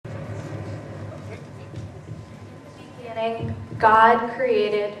beginning, God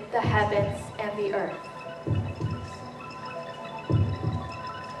created the heavens and the earth.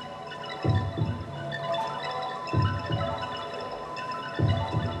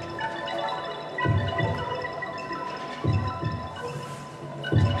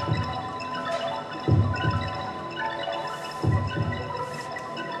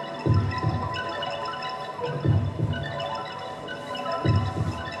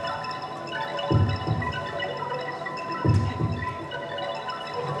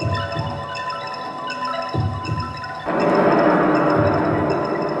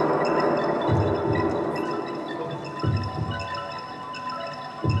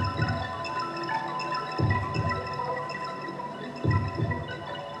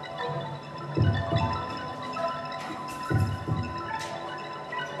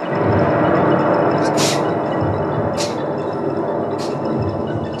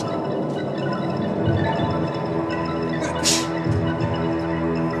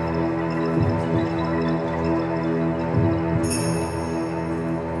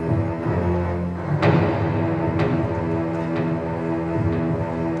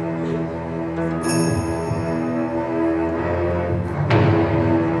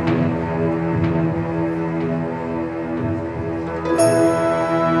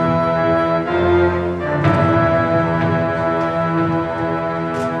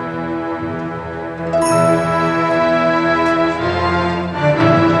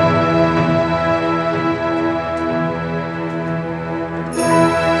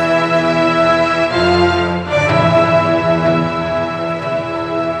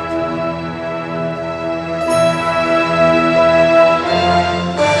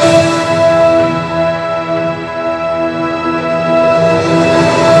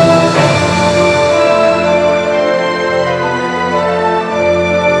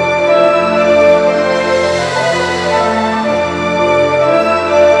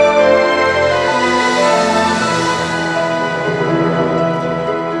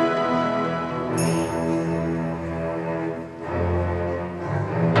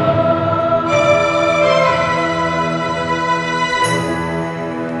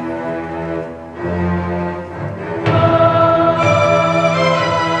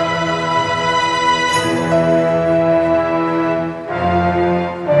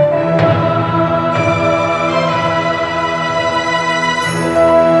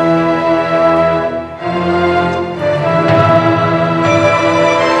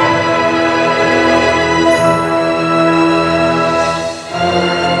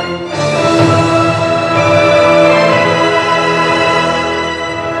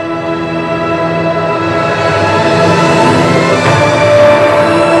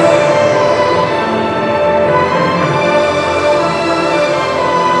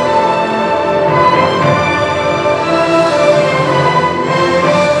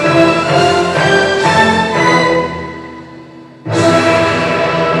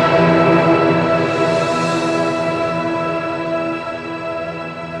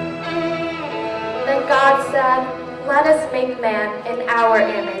 Let us make man in our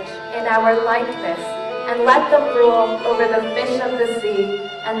image, in our likeness, and let them rule over the fish of the sea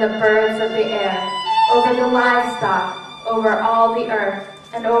and the birds of the air, over the livestock, over all the earth,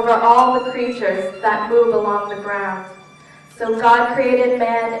 and over all the creatures that move along the ground. So God created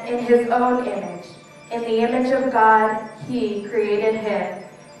man in his own image. In the image of God, he created him.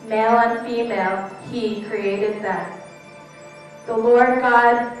 Male and female, he created them. The Lord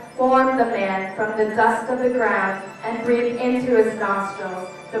God formed the man from the dust of the ground and breathed into his nostrils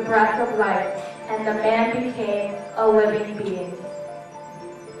the breath of life, and the man became a living being.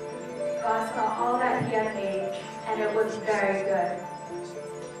 God saw all that he had made, and it was very good.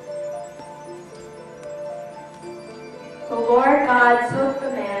 The Lord God took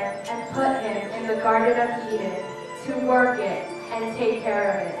the man and put him in the Garden of Eden to work it and take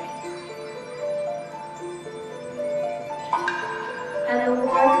care of it. And the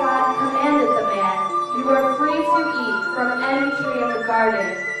Lord God commanded the man, "You are free to eat from any tree in the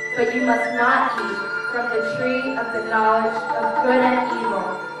garden, but you must not eat from the tree of the knowledge of good and evil,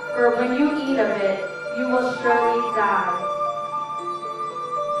 for when you eat of it, you will surely die."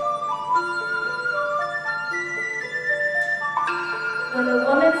 When the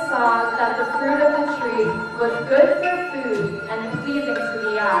woman saw that the fruit of the tree was good for food and pleasing to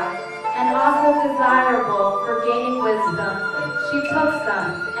the eye, and also desirable for gaining wisdom, she took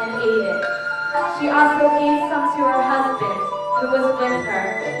some and ate it. She also gave some to her husband who was with her,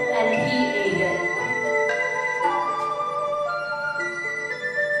 and he ate it.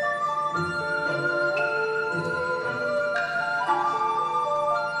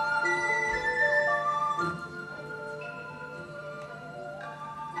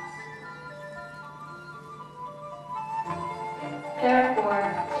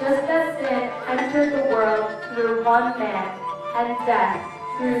 through one man, and death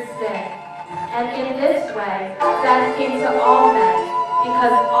through sin. And in this way, death came to all men,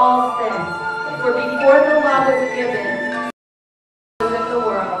 because all sinned. For before the law was given, was in the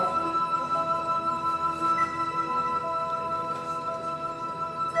world.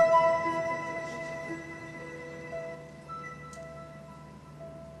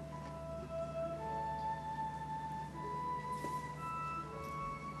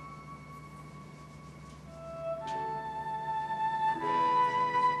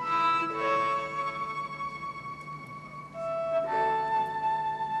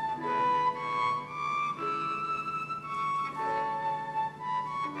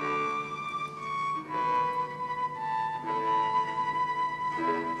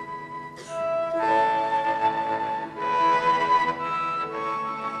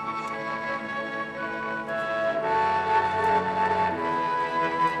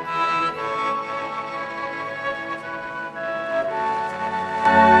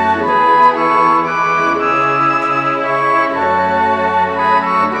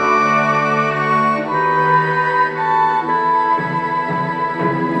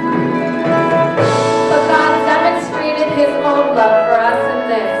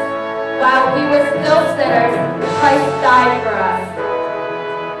 While we were still sinners, Christ died for us.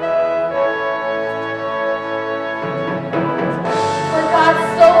 For God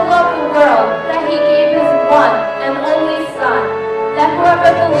so loved the world that he gave his one and only Son, that whoever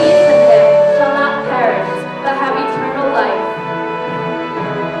believes in him shall not perish, but have eternal life.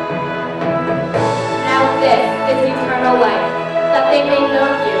 Now this is eternal life, that they may know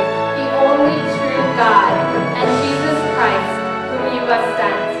you, the only true God, and Jesus Christ, whom you have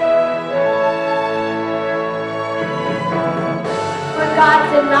sent. God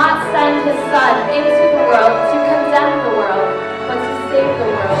did not send his Son into the world to condemn the world, but to save the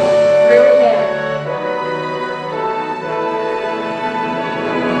world through him.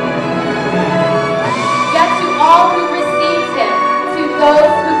 Yet to all who received him, to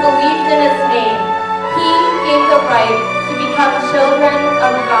those who believed in his name, he gave the right to become children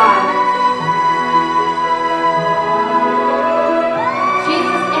of God.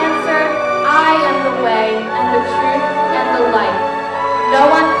 Jesus answered, I am the way and the truth and the life. No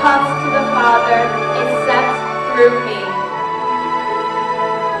one comes to the Father except through me.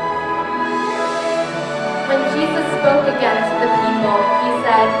 When Jesus spoke again to the people, he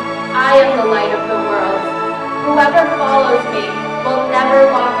said, I am the light of the world. Whoever follows me will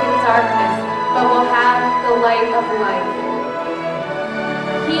never walk in darkness, but will have the light of life.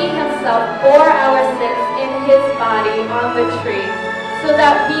 He himself bore our sins in his body on the tree, so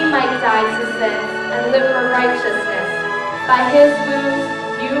that we might die to sins and live for righteousness. By his wounds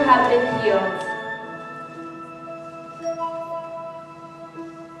you have been healed.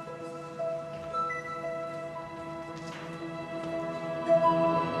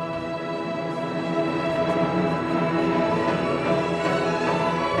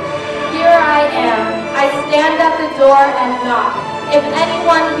 Here I am. I stand at the door and knock. If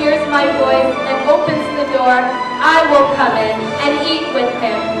anyone hears my voice and opens the door, I will come in and eat with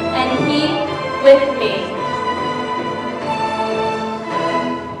him, and he with me.